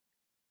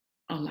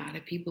 A lot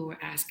of people were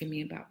asking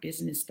me about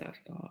business stuff,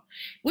 y'all,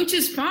 which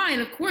is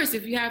fine, of course,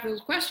 if you have those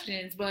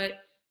questions, but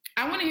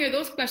I want to hear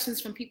those questions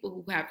from people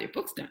who have their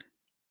books done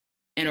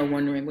and are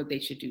wondering what they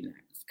should do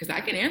next, because I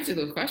can answer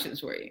those questions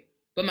for you.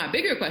 But my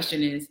bigger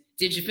question is,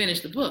 did you finish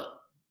the book?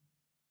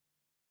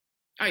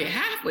 Are you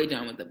halfway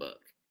done with the book?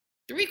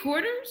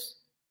 3/4?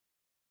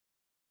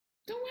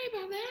 Don't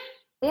worry about that.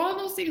 All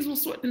those things will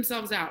sort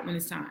themselves out when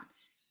it's time.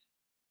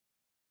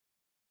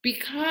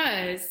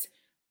 Because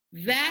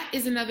that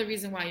is another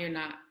reason why you're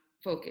not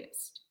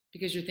focused,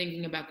 because you're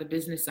thinking about the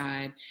business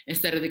side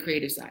instead of the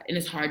creative side. And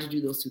it's hard to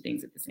do those two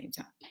things at the same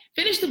time.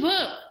 Finish the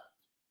book.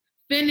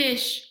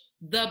 Finish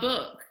the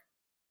book.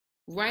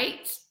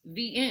 Write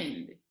the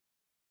end.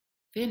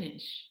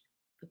 Finish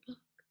the book.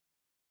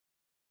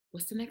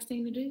 What's the next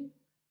thing to do?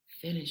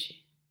 Finish it.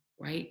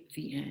 Write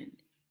the end.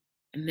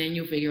 And then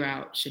you'll figure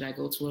out, should I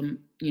go to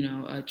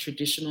a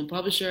traditional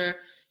publisher?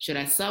 Should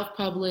I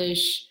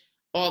self-publish?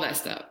 All that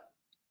stuff.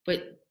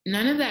 But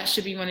none of that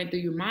should be running through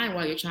your mind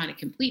while you're trying to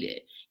complete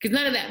it. Because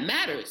none of that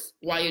matters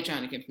while you're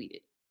trying to complete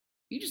it.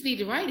 You just need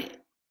to write it.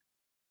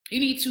 You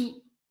need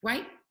to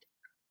write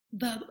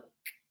the book.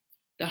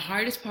 The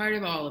hardest part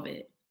of all of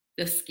it,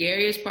 the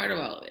scariest part of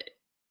all of it,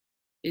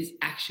 is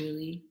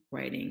actually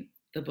writing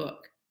the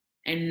book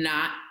and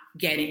not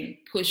getting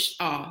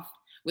pushed off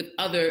with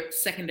other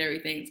secondary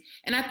things.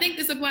 And I think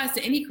this applies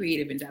to any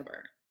creative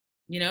endeavor.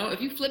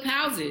 If you flip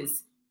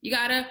houses, you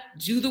gotta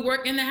do the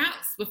work in the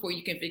house before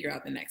you can figure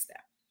out the next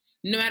step.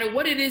 No matter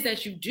what it is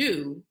that you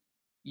do,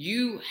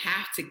 you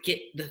have to get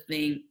the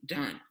thing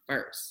done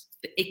first,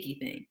 the icky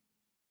thing.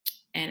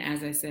 And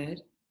as I said,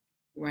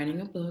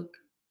 writing a book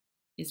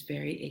is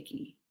very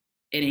icky.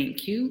 It ain't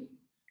cute.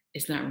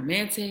 It's not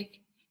romantic.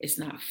 It's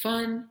not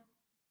fun.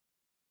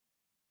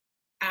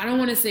 I don't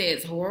want to say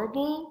it's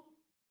horrible.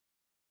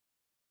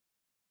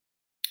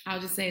 I'll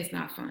just say it's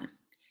not fun.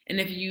 And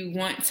if you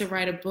want to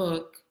write a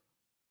book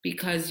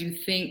because you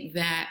think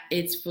that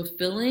it's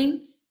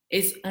fulfilling,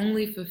 it's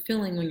only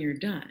fulfilling when you're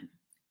done.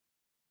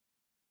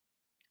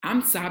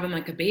 I'm sobbing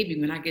like a baby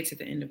when I get to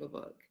the end of a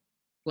book.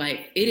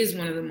 Like, it is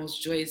one of the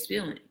most joyous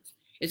feelings.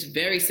 It's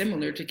very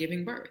similar to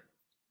giving birth,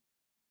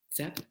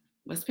 except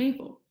less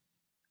painful.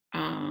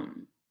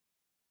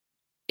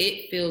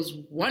 It feels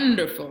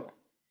wonderful,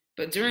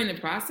 but during the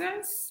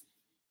process,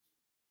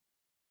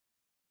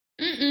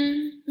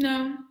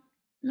 no,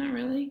 not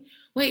really.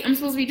 Wait, I'm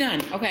supposed to be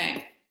done.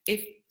 Okay,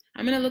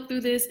 I'm gonna look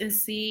through this and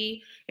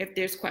see if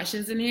there's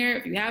questions in here.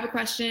 If you have a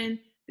question,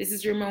 this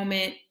is your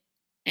moment.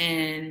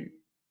 And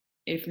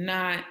if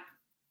not,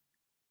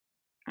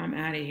 I'm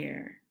out of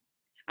here.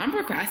 I'm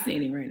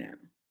procrastinating right now,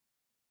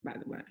 by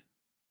the way.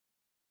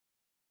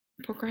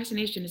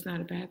 Procrastination is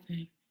not a bad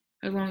thing,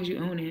 as long as you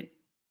own it.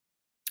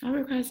 I'm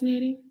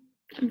procrastinating.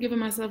 I'm giving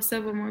myself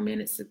several more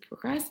minutes to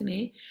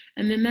procrastinate,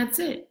 and then that's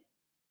it.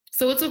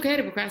 So it's okay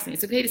to procrastinate.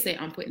 It's okay to say,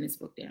 I'm putting this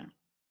book down.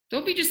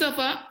 Don't beat yourself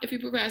up if you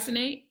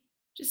procrastinate.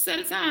 Just set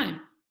a time.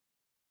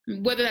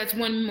 Whether that's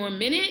 1 more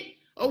minute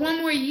or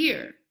 1 more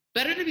year.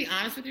 Better to be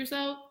honest with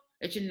yourself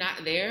that you're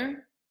not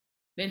there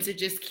than to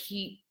just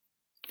keep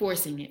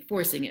forcing it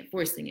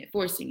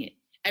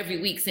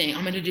every week, saying,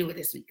 I'm going to do it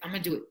this week. I'm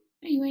going to do it.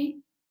 No, you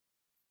ain't.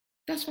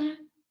 That's fine.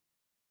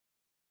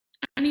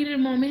 I needed a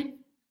moment.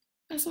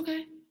 That's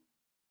okay.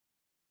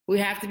 We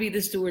have to be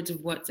the stewards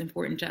of what's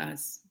important to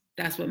us.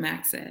 That's what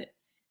Max said.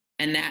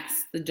 And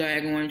that's the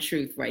daggone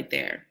truth right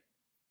there.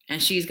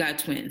 And she's got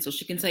twins, so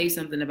she can tell you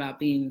something about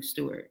being a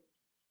steward.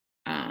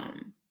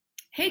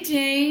 Hey,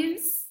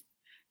 James.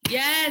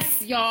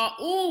 Yes,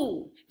 y'all.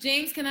 Ooh,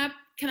 James, can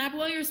I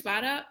blow your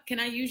spot up? Can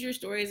I use your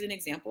story as an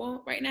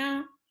example right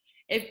now?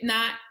 If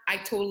not, I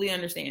totally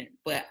understand.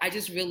 But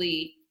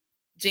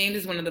James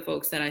is one of the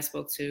folks that I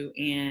spoke to,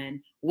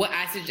 and what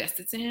I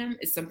suggested to him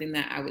is something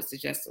that I would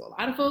suggest to a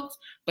lot of folks,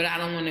 but I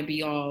don't want to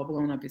be all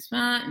blown up his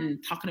front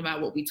and talking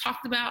about what we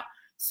talked about.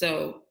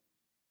 So,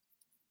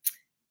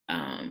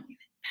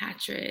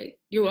 Patrick,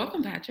 you're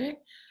welcome, Patrick.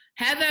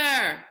 Heather,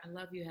 I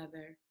love you,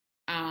 Heather.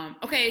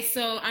 Okay,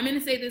 so I'm going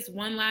to say this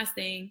one last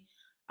thing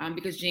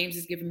because James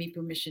has given me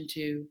permission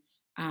to.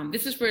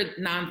 This is for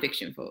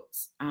nonfiction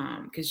folks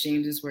because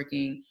James is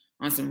working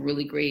on some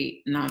really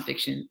great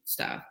nonfiction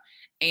stuff.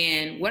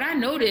 And what I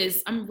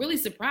noticed, I'm really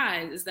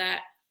surprised, is that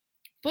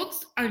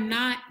folks are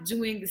not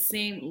doing the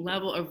same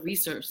level of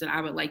research that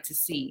I would like to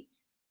see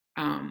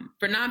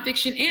for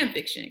nonfiction and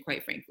fiction,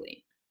 quite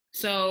frankly.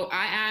 So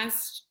I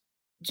asked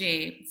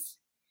James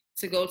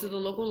to go to the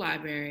local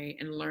library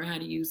and learn how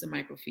to use the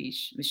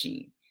microfiche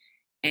machine.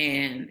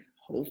 And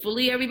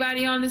hopefully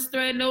everybody on this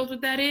thread knows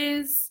what that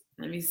is.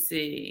 Let me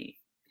see.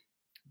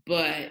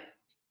 But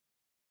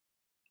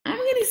I'm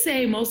going to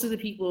say most of the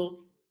people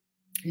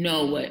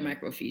know what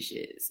microfiche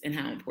is and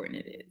how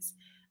important it is.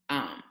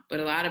 But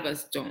a lot of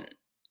us don't.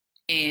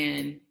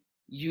 And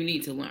you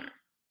need to learn.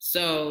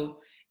 So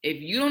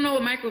if you don't know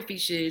what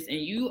microfiche is and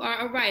you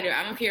are a writer,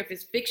 I don't care if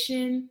it's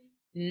fiction,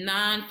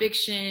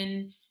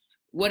 nonfiction,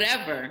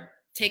 whatever,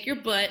 take your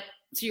butt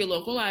to your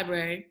local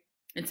library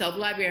and tell the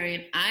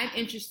librarian, I'm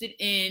interested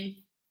in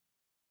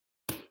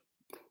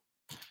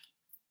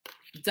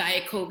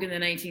Diet Coke in the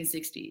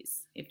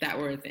 1960s, if that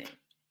were a thing.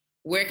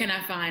 Where can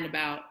I find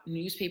about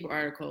newspaper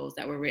articles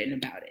that were written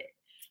about it?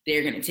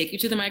 They're going to take you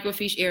to the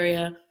microfiche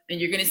area, and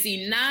you're going to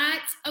see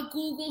not a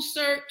Google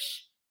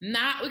search,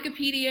 not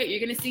Wikipedia. You're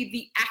going to see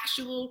the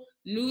actual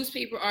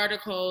newspaper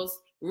articles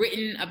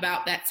written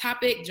about that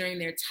topic during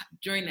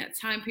that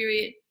time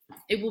period.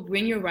 It will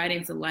bring your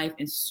writing to life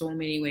in so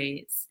many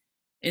ways.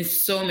 In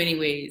so many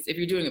ways. If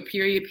you're doing a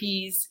period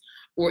piece,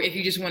 or if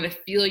you just want to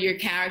feel your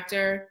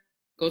character,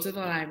 go to the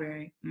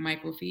library.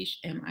 Microfiche,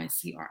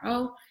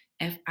 Microfiche,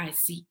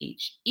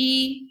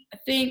 I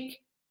think.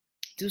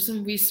 Do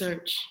some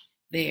research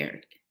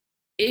there.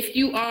 If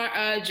you are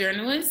a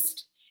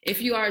journalist,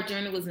 if you are a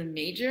journalism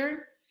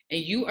major,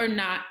 and you are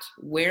not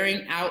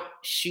wearing out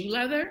shoe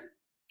leather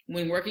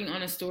when working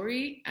on a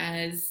story,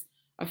 as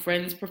a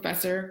friend's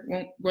professor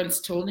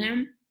once told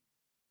him,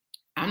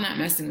 I'm not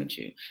messing with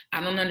you.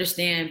 I don't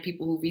understand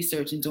people who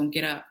research and don't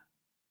get up.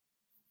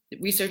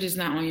 Research is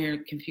not on your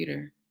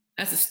computer.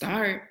 That's a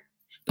start.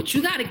 But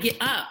you got to get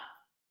up.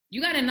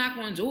 You got to knock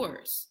on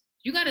doors.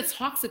 You got to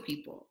talk to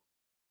people.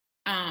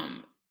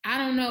 I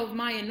don't know if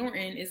Maya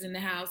Norton is in the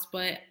house,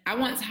 but I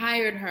once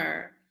hired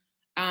her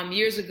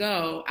years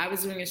ago. I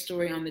was doing a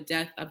story on the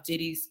death of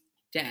Diddy's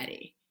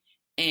daddy.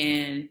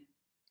 And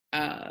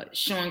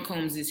Sean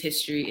Combs'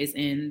 history is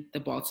in the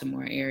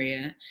Baltimore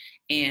area.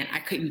 And I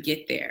couldn't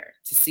get there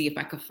to see if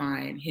I could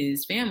find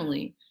his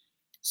family.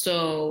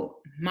 So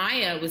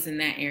Maya was in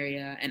that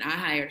area, and I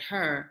hired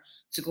her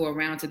to go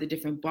around to the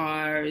different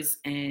bars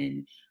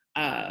and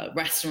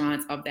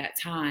restaurants of that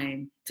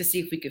time to see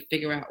if we could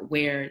figure out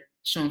where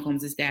Sean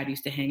Combs' dad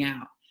used to hang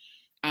out.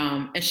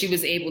 And she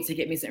was able to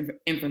get me some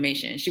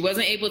information. She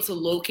wasn't able to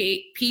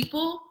locate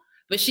people,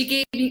 but she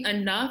gave me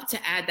enough to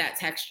add that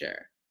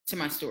texture to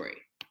my story.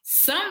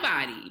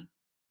 Somebody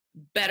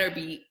better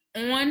be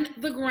on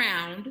the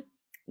ground,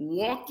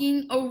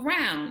 walking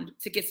around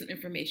to get some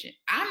information.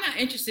 I'm not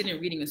interested in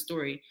reading a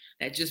story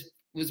that just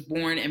was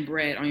born and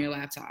bred on your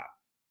laptop,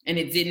 and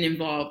it didn't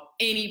involve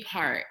any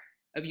part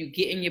of you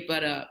getting your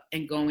butt up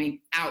and going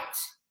out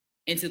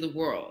into the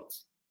world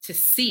to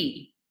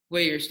see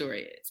where your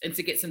story is and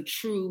to get some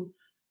true,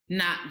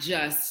 not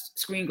just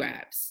screen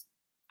grabs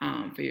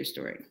for your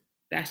story.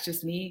 That's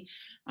just me.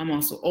 I'm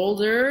also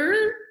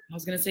older. I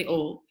was going to say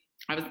old.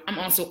 I'm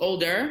also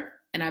older,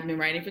 and I've been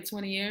writing for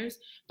 20 years,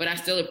 but I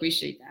still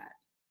appreciate that.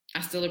 I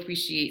still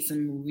appreciate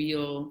some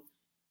real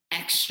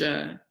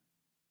extra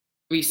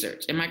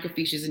research. And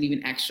Microfiche isn't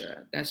even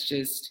extra. That's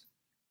just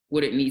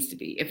what it needs to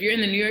be. If you're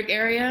in the New York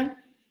area,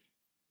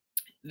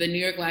 the New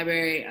York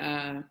Library,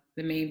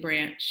 the main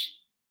branch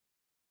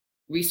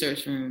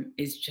research room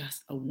is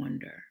just a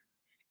wonder.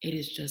 It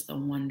is just a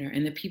wonder.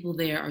 And the people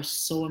there are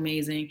so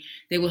amazing.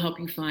 They will help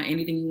you find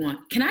anything you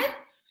want. Can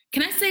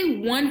I say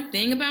one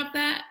thing about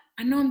that?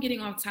 I know I'm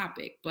getting off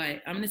topic,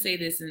 but I'm going to say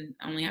this and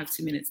I only have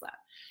 2 minutes left.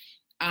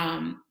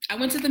 I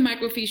went to the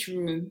Microfiche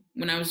room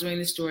when I was doing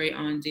the story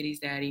on Diddy's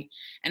daddy,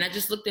 and I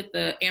just looked at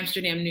the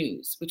Amsterdam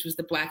News, which was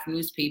the Black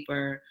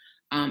newspaper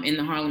in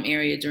the Harlem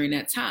area during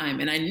that time.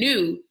 And I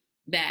knew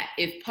that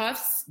if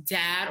Puff's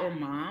dad or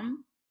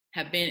mom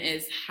have been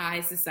as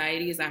high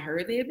society as I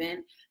heard they have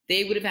been,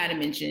 they would have had a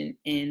mention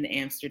in the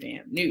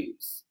Amsterdam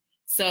News.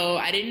 So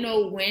I didn't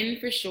know when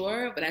for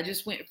sure, but I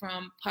just went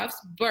from Puff's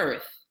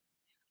birth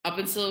up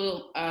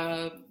until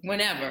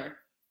whenever,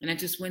 and I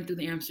just went through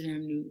the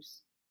Amsterdam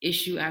News,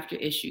 issue after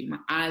issue. My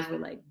eyes were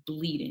like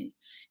bleeding.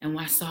 And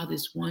when I saw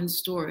this one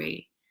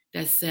story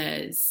that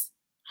says,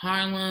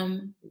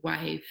 Harlem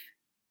wife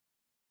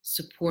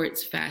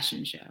supports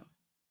fashion show.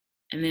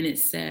 And then it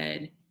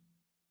said,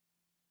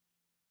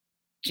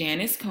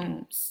 Janice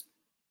Combs,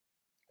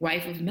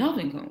 wife of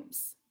Melvin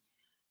Combs,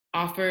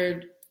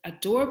 offered a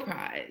door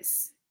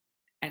prize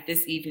at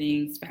this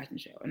evening's fashion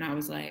show. And I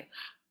was like,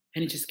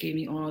 and it just gave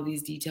me all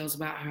these details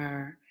about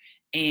her.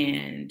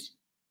 And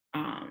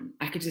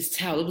I could just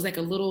tell it was like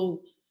a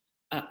little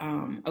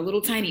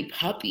tiny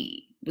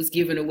puppy was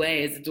given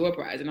away as a door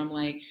prize. And I'm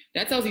like,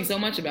 that tells you so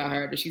much about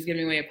her, that she's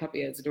giving away a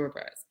puppy as a door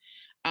prize.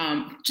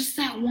 Just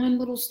that one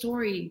little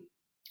story.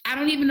 I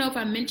don't even know if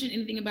I mentioned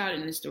anything about it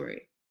in the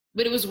story,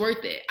 but it was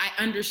worth it.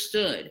 I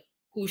understood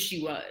who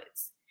she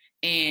was.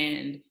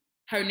 And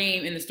her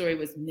name in the story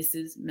was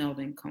Mrs.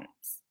 Melvin Combs.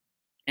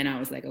 And I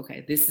was like,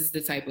 okay, this is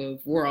the type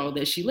of world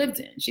that she lived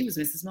in. She was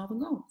Mrs.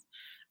 Melvin Combs.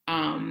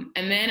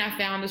 And then I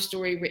found a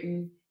story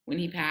written when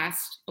he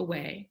passed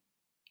away.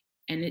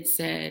 And it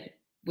said,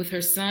 with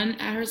her son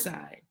at her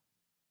side,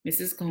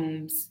 Mrs.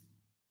 Combs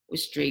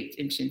was draped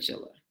in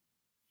chinchilla.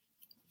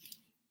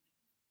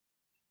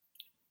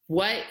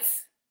 What?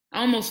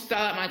 I almost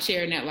fell out my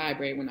chair in that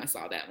library when I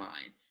saw that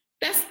line.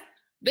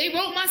 They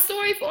wrote my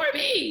story for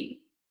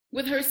me.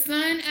 With her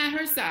son at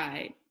her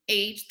side,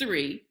 age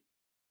 3,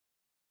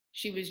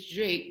 she was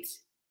draped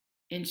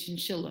in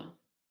chinchilla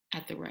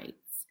at the Rights.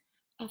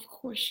 Of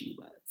course she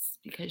was,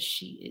 because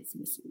she is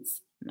Mrs.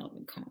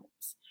 Melvin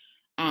Combs.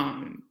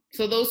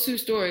 So those 2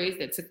 stories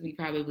that took me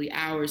probably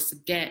hours to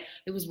get,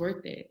 it was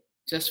worth it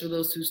just for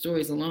those 2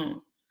 stories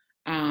alone.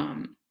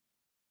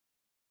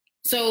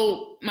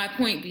 So my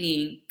point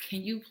being,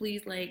 can you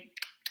please, like,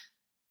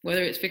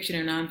 whether it's fiction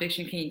or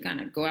nonfiction, can you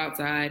kind of go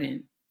outside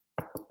and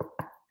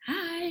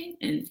hi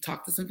and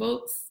talk to some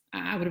folks?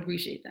 I would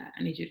appreciate that.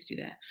 I need you to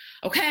do that.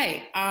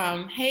 Okay.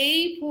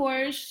 Hey,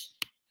 Porsche.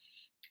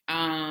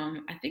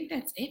 I think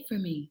that's it for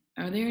me.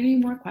 Are there any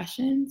more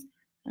questions?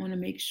 I want to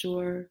make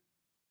sure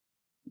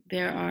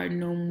There are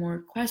no more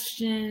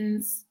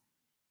questions.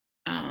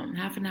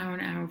 Half an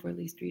hour for at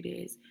least 3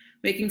 days.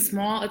 Making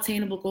small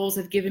attainable goals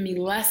have given me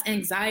less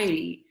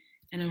anxiety.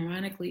 And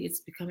ironically, it's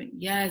becoming,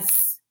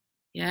 yes.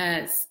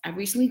 I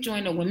recently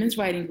joined a women's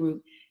writing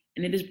group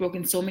and it has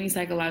broken so many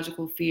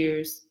psychological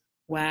fears.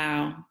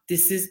 Wow,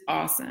 this is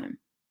awesome.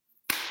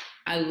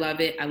 I love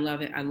it. I'm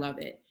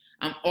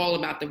all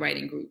about the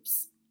writing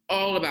groups.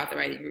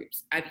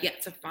 I've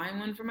yet to find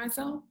one for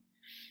myself.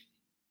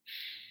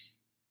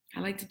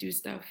 I like to do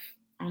stuff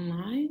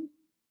online.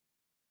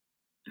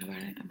 I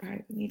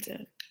probably need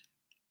to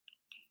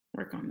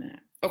work on that.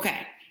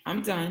 Okay,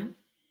 I'm done.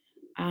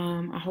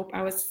 I hope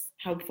I was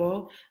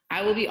helpful.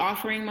 I will be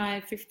offering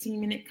my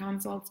 15-minute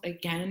consults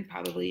again,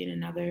 probably in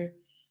another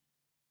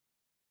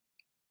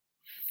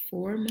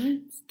 4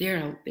 months.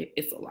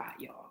 It's a lot,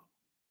 y'all.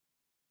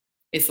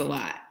 It's a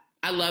lot.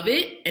 I love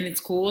it and it's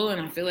cool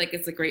and I feel like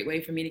it's a great way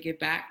for me to give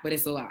back, but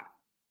it's a lot.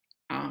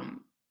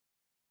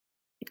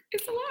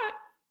 It's a lot.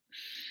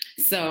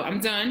 So I'm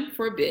done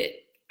for a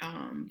bit.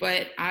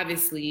 But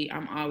obviously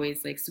I'm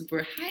always like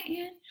super, hi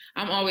Ann.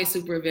 I'm always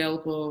super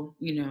available.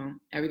 You know,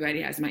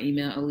 everybody has my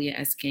email,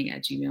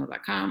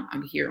 aliyasking@gmail.com.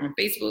 I'm here on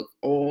Facebook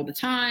all the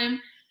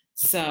time.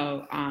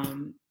 So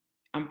I'm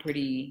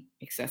pretty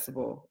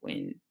accessible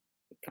when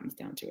it comes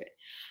down to it.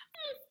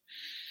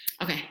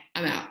 Okay,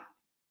 I'm out.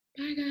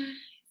 Bye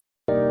guys.